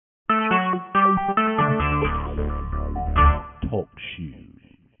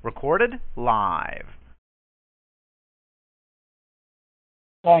Recorded live.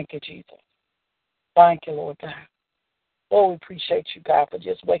 Thank you, Jesus. Thank you, Lord God. Lord, we appreciate you, God, for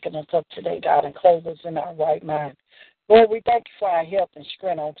just waking us up today, God, and clothe us in our right mind. Lord, we thank you for our health and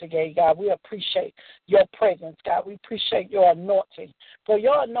strength on today, God. We appreciate your presence, God. We appreciate your anointing. For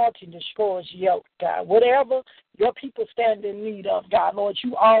your anointing destroys yoke, God. Whatever your people stand in need of, God, Lord,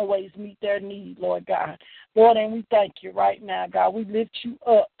 you always meet their need, Lord God. Lord, and we thank you right now, God. We lift you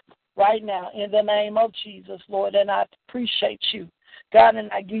up right now in the name of Jesus, Lord, and I appreciate you, God,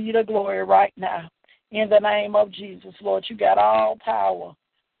 and I give you the glory right now in the name of Jesus, Lord. You got all power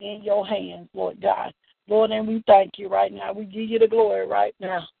in your hands, Lord God. Lord, and we thank you right now. We give you the glory right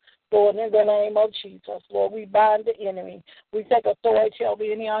now. Lord, in the name of Jesus, Lord, we bind the enemy. We take authority over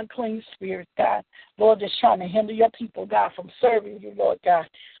any unclean spirit, God. Lord, just trying to hinder your people, God, from serving you, Lord God.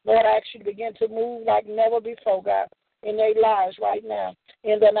 Lord, I ask you to begin to move like never before, God, in their lives right now.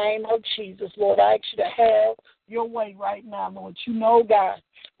 In the name of Jesus, Lord, I ask you to have your way right now, Lord. You know, God,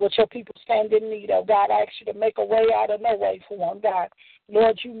 what your people stand in need of. God, I ask you to make a way out of no way for them, God.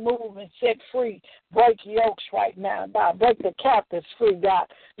 Lord, you move and set free. Break yokes right now, God. Break the captives free, God.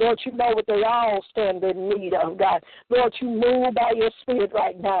 Lord, you know what they all stand in need of, God. Lord, you move by your spirit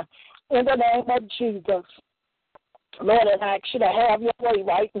right now. In the name of Jesus. Lord, and I ask you to have your way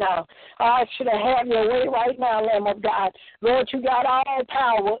right now. I ask you to have your way right now, Lamb of God. Lord, you got all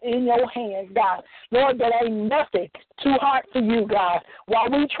power in your hands, God. Lord, there ain't nothing too hard for you, God. While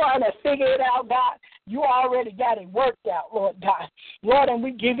we trying to figure it out, God, you already got it worked out, Lord God. Lord, and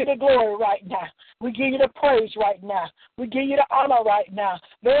we give you the glory right now. We give you the praise right now. We give you the honor right now.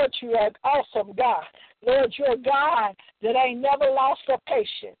 Lord, you are an awesome God. Lord, you're a God that ain't never lost a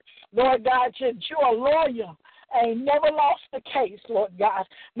patient. Lord God, you're a lawyer. Ain't never lost the case, Lord God.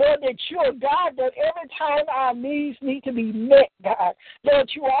 Lord, that you're a God that every time our needs need to be met, God,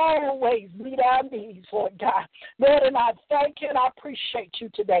 Lord, you always meet our needs, Lord God. Lord, and I thank you and I appreciate you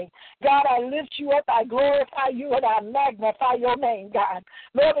today. God, I lift you up, I glorify you, and I magnify your name, God.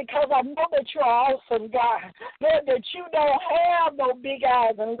 Lord, because I know that you're an awesome God. Lord, that you don't have no big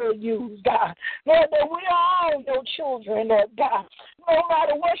eyes and little U's, God. Lord, that we are all your children, Lord God. No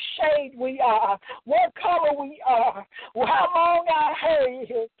matter what shade we are, what color we are, how long our hair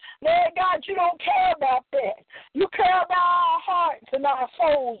is. Lord God, you don't care about that. You care about our hearts and our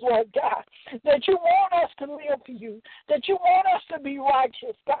souls, Lord God, that you want us to live for you, that you want us to be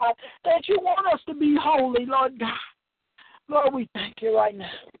righteous, God, that you want us to be holy, Lord God. Lord, we thank you right now.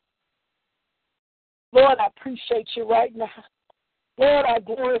 Lord, I appreciate you right now. Lord, I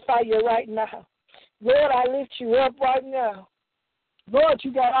glorify you right now. Lord, I lift you up right now. Lord,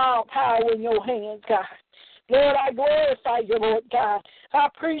 you got all power in your hands, God. Lord, I glorify you, Lord God. I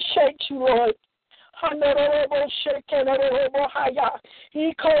appreciate you, Lord.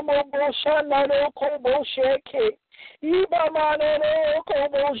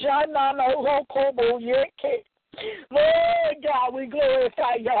 Lord God, we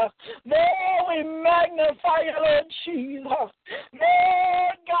glorify you. Lord, we magnify you, Lord Jesus.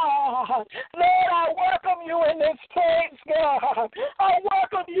 Lord God, Lord, I welcome you in this place, God. I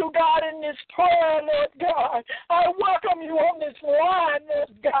welcome you, God, in this prayer, Lord God. I welcome you on this line,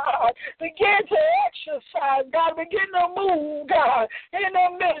 Lord God. Begin to exercise, God. Begin to move, God, in the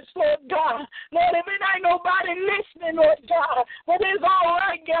midst, Lord God. Lord, if it ain't nobody listening, Lord God, but it's all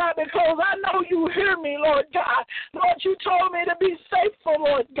right, God, because I know you hear me, Lord God. Lord, you told me to be faithful,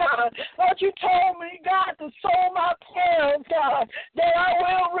 Lord God. Lord, you told me, God, to sow my prayers, God, that I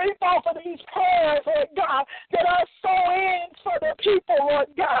will reap off of these prayers, Lord God, that I sow in for the people, Lord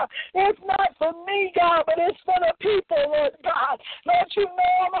God. It's not for me, God, but it's for the people, Lord God. Lord, you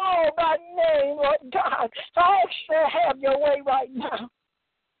know them all by name, Lord God. I ask you to have your way right now.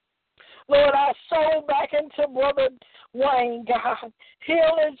 Lord, I sow back into Brother Wayne, God.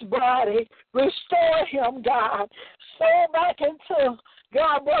 Heal his body. Restore him, God. Sow back into,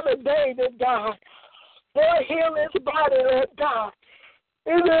 God, Brother David, God. Lord, heal his body, Lord God.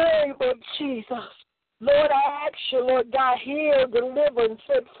 In the name of Jesus. Lord, I ask you, Lord God, heal, deliver, and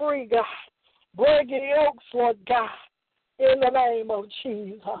set free, God. Break your yokes, Lord God. In the name of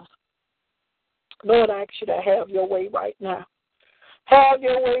Jesus. Lord, I ask you to have your way right now. Have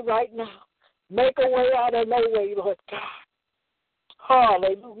your way right now. Make a way out of no way, Lord God.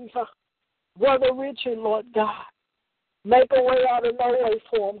 Hallelujah. Brother Richard, Lord God, make a way out of no way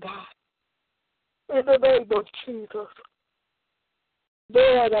for him, God. In the name of Jesus.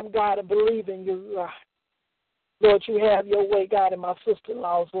 Lord, I'm God, I believe in you, God. Lord, you have your way, God, in my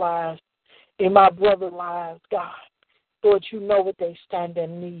sister-in-law's lives, in my brother's lives, God. Lord, you know what they stand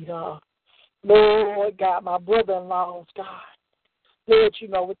in need of. Lord God, my brother-in-law's, God. Lord, you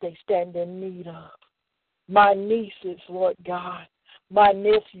know what they stand in need of. My nieces, Lord God. My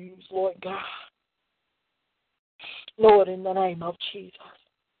nephews, Lord God. Lord, in the name of Jesus.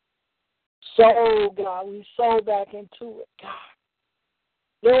 So, God, we sow back into it, God.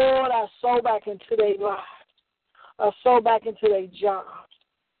 Lord, I sow back into their lives. I sow back into their jobs.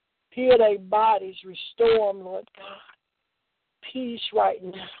 Heal their bodies. Restore them, Lord God. Peace right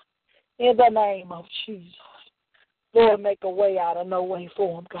now. In the name of Jesus. Lord, make a way out of no way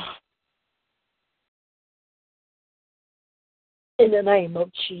for them, God. In the name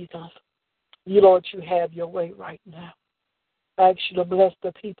of Jesus. You, Lord, you have your way right now. I ask you to bless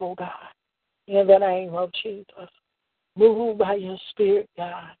the people, God. In the name of Jesus. Move by your spirit,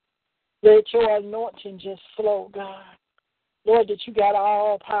 God. Let your anointing just flow, God. Lord, that you got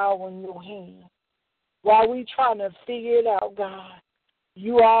all power in your hand. While we trying to figure it out, God,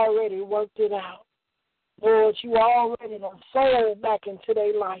 you already worked it out. Lord, you already done sold back into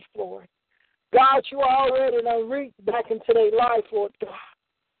their life, Lord. God, you already done reached back into their life, Lord God.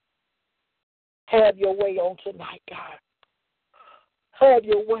 Have your way on tonight, God. Have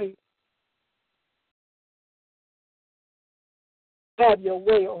your way. Have your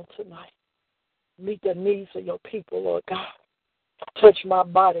way on tonight. Meet the needs of your people, Lord God. Touch my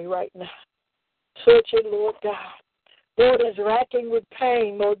body right now. Touch it, Lord God. Lord, is racking with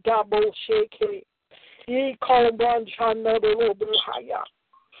pain, Lord God, bullshit. He called down another little bit higher.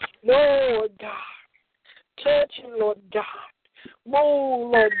 Lord God. Touch it, Lord God.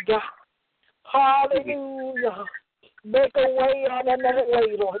 Move, Lord God. Hallelujah. Make a way on another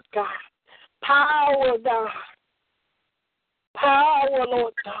way, Lord God. Power, God. Power,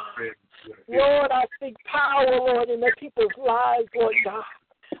 Lord God. Lord, I speak power, Lord, in the people's lives, Lord God.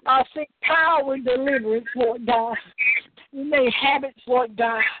 I seek power and deliverance, Lord God. In their habits, Lord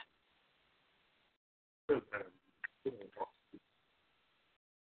God.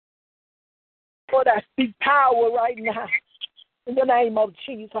 Lord, I speak power right now. In the name of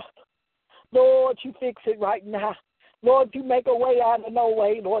Jesus. Lord, you fix it right now. Lord, you make a way out of no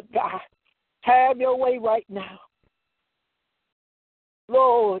way, Lord God. Have your way right now.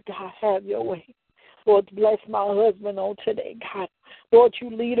 Lord God, have your way. Lord, bless my husband on today, God. Lord,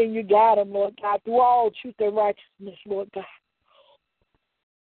 you lead and you guide him, Lord God, through all truth and righteousness, Lord God.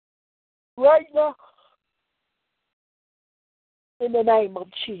 Right now, in the name of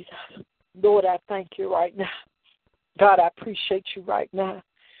Jesus. Lord, I thank you right now. God, I appreciate you right now.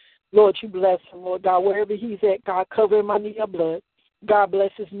 Lord, you bless him, Lord God, wherever he's at, God, cover him under your blood. God,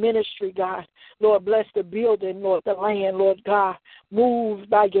 bless his ministry, God. Lord, bless the building, Lord, the land, Lord God. Move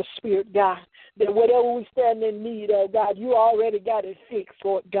by your spirit, God, that whatever we stand in need of, God, you already got it fixed,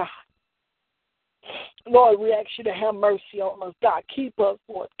 Lord God. Lord, we ask you to have mercy on us, God. Keep us,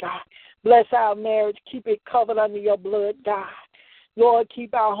 Lord God. Bless our marriage. Keep it covered under your blood, God. Lord,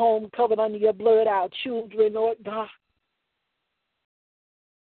 keep our home covered under your blood, our children, Lord God.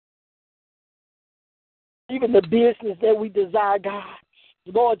 Even the business that we desire, God.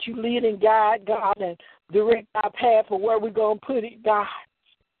 Lord, you lead and guide, God, and direct our path for where we're going to put it, God.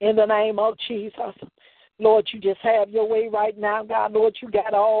 In the name of Jesus. Lord, you just have your way right now, God. Lord, you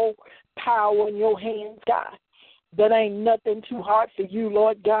got all power in your hands, God. There ain't nothing too hard for you,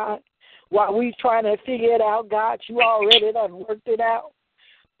 Lord God. While we trying to figure it out, God, you already done worked it out.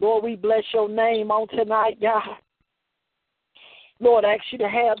 Lord, we bless your name on tonight, God. Lord, I ask you to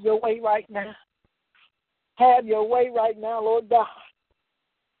have your way right now. Have your way right now, Lord God.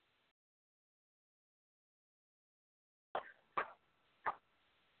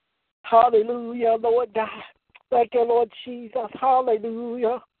 Hallelujah, Lord God. Thank you, Lord Jesus.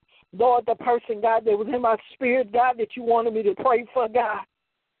 Hallelujah. Lord, the person, God, that was in my spirit, God, that you wanted me to pray for, God.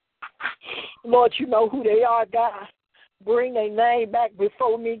 Lord, you know who they are, God. Bring their name back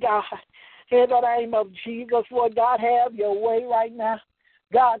before me, God. In the name of Jesus, Lord God, have your way right now.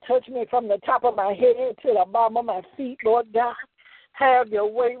 God, touch me from the top of my head to the bottom of my feet, Lord God. Have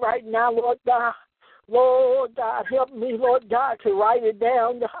your way right now, Lord God. Lord God, help me, Lord God, to write it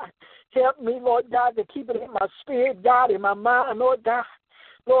down, God. Help me, Lord God, to keep it in my spirit, God, in my mind, Lord God.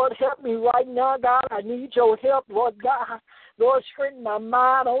 Lord, help me right now, God. I need your help, Lord God. Lord, strengthen my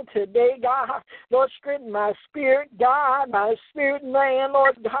mind on today, God. Lord, strengthen my spirit, God, my spirit man,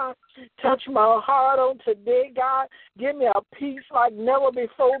 Lord God. Touch my heart on today, God. Give me a peace like never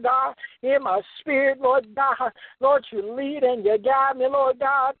before, God, in my spirit, Lord God. Lord, you lead and you guide me, Lord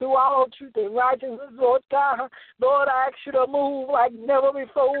God, through all truth and righteousness, Lord God. Lord, I ask you to move like never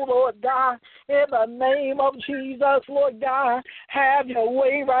before, Lord God. In the name of Jesus, Lord God, have your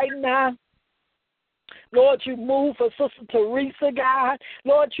way right now. Lord, you move for Sister Teresa, God.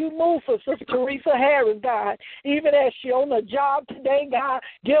 Lord, you move for Sister Teresa Harris, God. Even as she on the job today, God,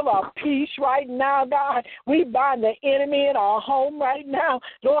 give her peace right now, God. We bind the enemy in our home right now.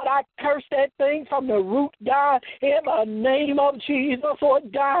 Lord, I curse that thing from the root, God, in the name of Jesus,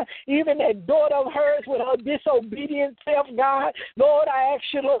 Lord God. Even that daughter of hers with her disobedient self, God. Lord, I ask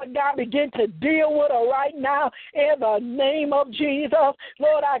you, Lord God, begin to deal with her right now in the name of Jesus.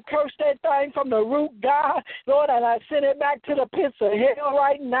 Lord, I curse that thing from the root, God. Lord, and I send it back to the pits of hell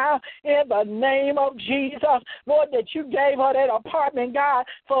right now in the name of Jesus. Lord, that you gave her that apartment, God,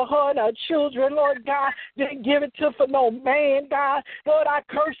 for her and her children, Lord God. Didn't give it to for no man, God. Lord, I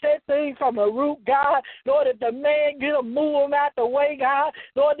curse that thing from the root, God. Lord, if the man get to move him out the way, God.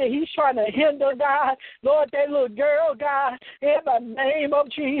 Lord, that he's trying to hinder, God. Lord, that little girl, God, in the name of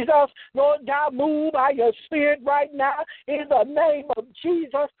Jesus. Lord God, move by your spirit right now in the name of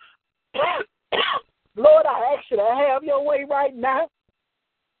Jesus. Lord, I ask you to have your way right now.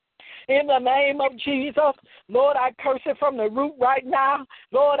 In the name of Jesus, Lord, I curse it from the root right now.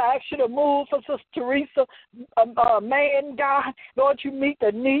 Lord, I ask you to move for Sister Teresa, man, God. Lord, you meet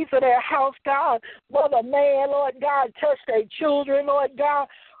the needs of their house, God. Mother, man, Lord God, touch their children, Lord God.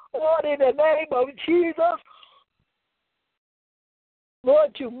 Lord, in the name of Jesus,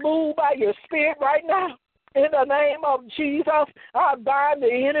 Lord, you move by your spirit right now. In the name of Jesus, I bind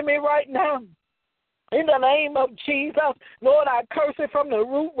the enemy right now. In the name of Jesus, Lord, I curse it from the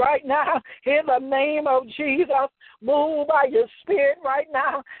root right now. In the name of Jesus, move by your spirit right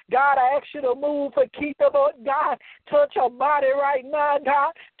now. God, I ask you to move for Keitha, Lord God. Touch her body right now,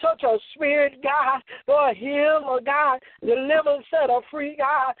 God. Touch her spirit, God. Lord, heal her, God. Deliver, set her free,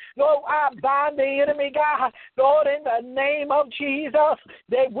 God. Lord, I bind the enemy, God. Lord, in the name of Jesus,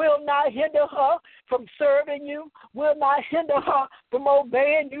 they will not hinder her from serving you, will not hinder her from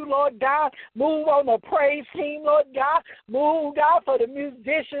obeying you, Lord God. Move on the praise team, Lord God. Move, God, for the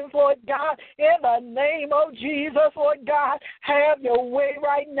musicians, Lord God. In the name of Jesus, Lord God. Have your way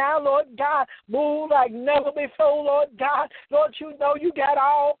right now, Lord God. Move like never before, Lord God. Lord, you know you got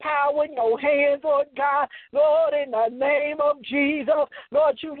all power in your hands, Lord God. Lord, in the name of Jesus,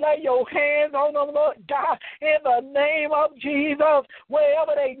 Lord, you lay your hands on them, Lord God. In the name of Jesus,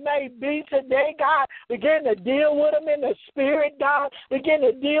 wherever they may be today, God. Begin to deal with them in the spirit, God. Begin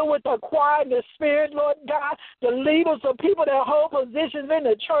to deal with the choir in the spirit, Lord God. The leaders, the people that hold positions in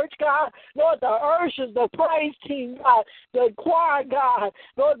the church, God. Lord, the ushers, the praise team, God. The choir, God.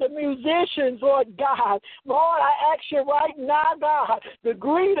 Lord, the musicians, Lord God. Lord, I ask you right now, God. The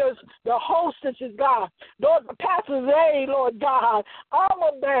greeters, the hostesses, God. Lord, the pastor's aid, Lord God.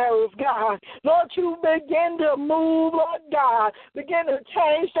 Armor bearers, God. Lord, you begin to move, Lord God. Begin to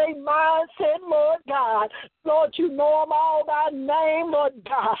change their mindset, Lord God. Lord, you know them all by name, Lord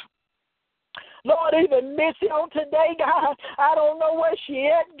God. Lord, even Missy on today, God, I don't know where she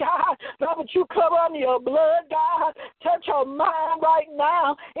at, God. Lord, but you cover under your blood, God. Touch her mind right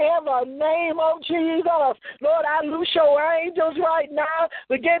now in the name of Jesus. Lord, I loose your angels right now.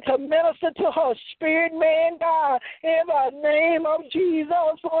 Begin to minister to her spirit, man, God, in the name of Jesus,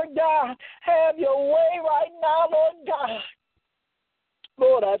 Lord God. Have your way right now, Lord God.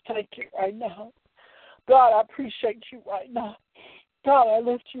 Lord, I thank you right now. God, I appreciate you right now. God, I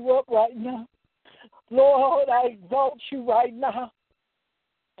lift you up right now. Lord, I exalt you right now.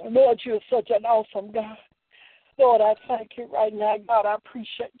 Lord, you're such an awesome God. Lord, I thank you right now. God, I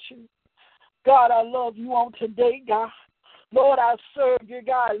appreciate you. God, I love you on today, God. Lord, I serve you,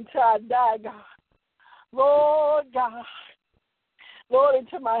 God, until I die, God. Lord, God. Lord,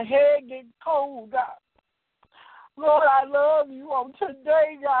 until my head gets cold, God. Lord, I love you on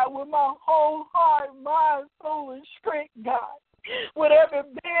today, God, with my whole heart, mind, soul, and strength, God. With every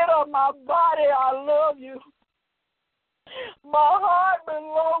bit of my body, I love you. My heart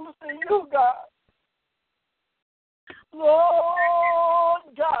belongs to you, God. Lord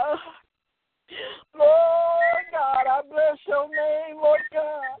God. Lord God, I bless your name, Lord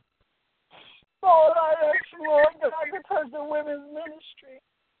God. Lord, I ask you, Lord God, to touch the women's ministry.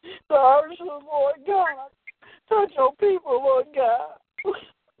 The ushers, Lord God. Touch your people, Lord God.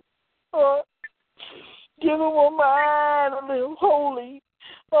 Lord, give them a mind to live holy,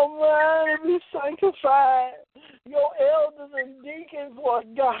 a mind to be sanctified. Your elders and deacons, Lord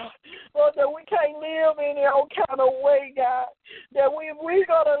God. Lord, that we can't live any old kind of way, God. That we're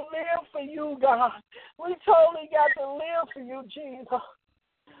going to live for you, God. We totally got to live for you, Jesus.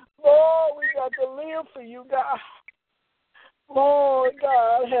 Lord, we got to live for you, God. Lord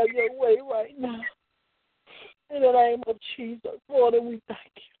God, have your way right now. In the name of Jesus, Lord, and we thank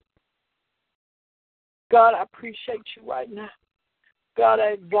you. God, I appreciate you right now. God,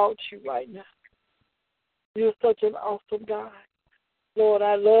 I exalt you right now. You're such an awesome God. Lord,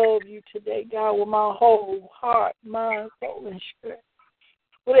 I love you today, God, with my whole heart, mind, soul, and strength.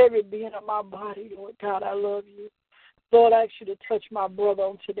 With every being of my body, Lord God, I love you. Lord, I ask you to touch my brother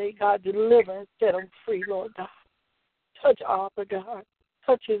on today, God, deliver and set him free, Lord God. Touch Arthur, God.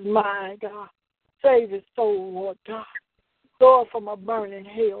 Touch his mind, God. Save his soul, Lord God. Lord, from a burning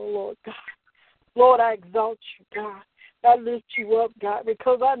hell, Lord God. Lord, I exalt you, God. I lift you up, God,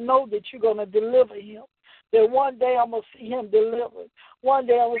 because I know that you're going to deliver him. That one day I'm going to see him delivered. One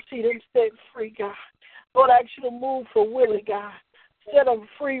day I'm going to see him set free, God. Lord, I ask you to move for Willie, God. Set him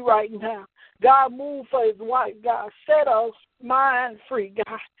free right now. God, move for his wife, God. Set us mind free,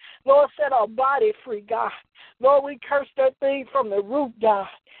 God. Lord, set our body free, God. Lord, we curse that thing from the root, God.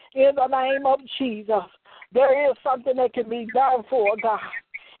 In the name of Jesus, there is something that can be done for, God.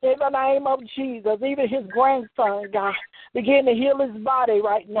 In the name of Jesus, even his grandson, God, begin to heal his body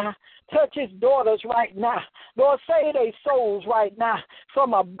right now. Touch his daughters right now. Lord, save their souls right now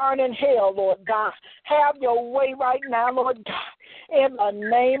from a burning hell, Lord God. Have your way right now, Lord God, in the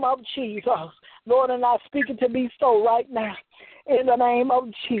name of Jesus. Lord, and I speak it to be so right now, in the name of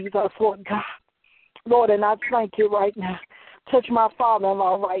Jesus, Lord God. Lord, and I thank you right now. Touch my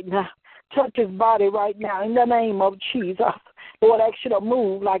father-in-law right now. Touch his body right now, in the name of Jesus. Lord, I ask you to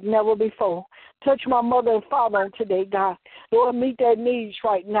move like never before. Touch my mother and father on today, God. Lord, meet their needs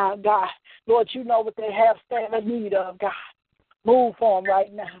right now, God. Lord, you know what they have standing need of, God. Move for them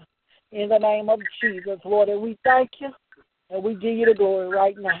right now. In the name of Jesus, Lord, and we thank you and we give you the glory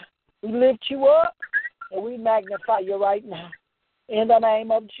right now. We lift you up and we magnify you right now. In the name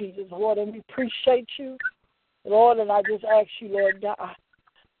of Jesus, Lord, and we appreciate you, Lord, and I just ask you, Lord God,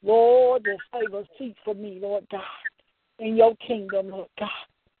 Lord, to save a seat for me, Lord God, in your kingdom, Lord God.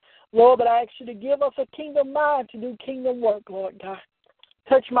 Lord, but I ask you to give us a kingdom mind to do kingdom work, Lord God.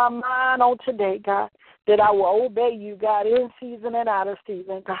 Touch my mind on today, God, that I will obey you, God, in season and out of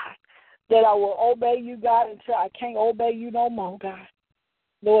season, God. That I will obey you, God, until I can't obey you no more, God.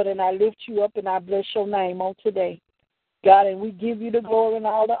 Lord, and I lift you up and I bless your name on today, God, and we give you the glory and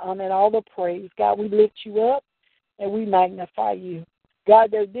all the honor and all the praise. God, we lift you up and we magnify you.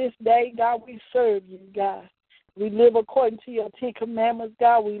 God, that this day, God, we serve you, God. We live according to your 10 commandments,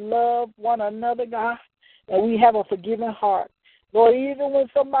 God. We love one another, God, and we have a forgiving heart. Lord, even when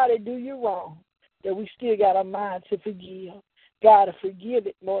somebody do you wrong, that we still got a mind to forgive. God, to forgive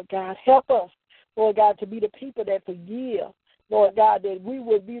it, Lord God. Help us, Lord God, to be the people that forgive. Lord God, that we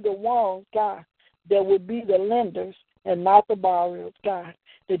would be the ones, God, that would be the lenders and not the borrowers, God.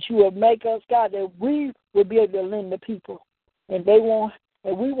 That you would make us, God, that we would be able to lend to people. And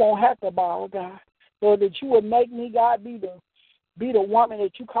we won't have to borrow, God. Lord, that you would make me, God, be the woman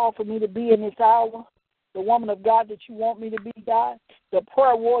that you call for me to be in this hour, the woman of God that you want me to be, God, the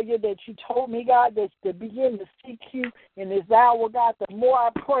prayer warrior that you told me, God, that's to begin to seek you in this hour, God. The more I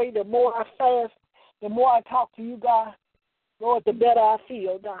pray, the more I fast, the more I talk to you, God, Lord, the better I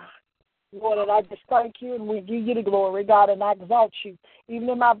feel, God. Lord, and I just thank you and we give you the glory, God, and I exalt you. Even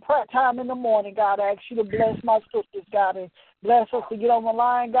in my prayer time in the morning, God, I ask you to bless my sisters, God, and bless us to get on the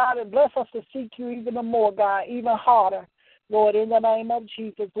line, God, and bless us to seek you even more, God, even harder, Lord, in the name of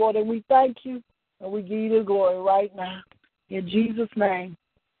Jesus, Lord. And we thank you and we give you the glory right now. In Jesus' name,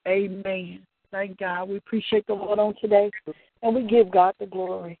 amen. Thank God. We appreciate the Lord on today, and we give God the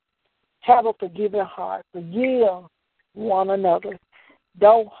glory. Have a forgiving heart. Forgive one another.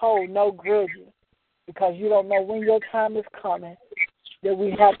 Don't hold no grudges, because you don't know when your time is coming, that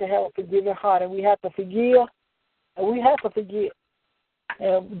we have to have a forgiving heart, and we have to forgive, and we have to forget.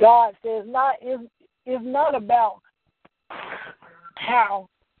 And God says it's not about how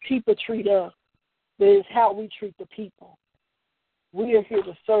people treat us, but it's how we treat the people. We are here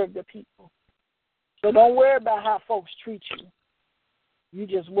to serve the people. So don't worry about how folks treat you. You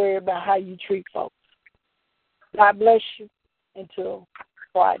just worry about how you treat folks. God bless you until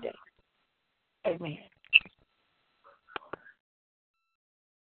Friday. Amen.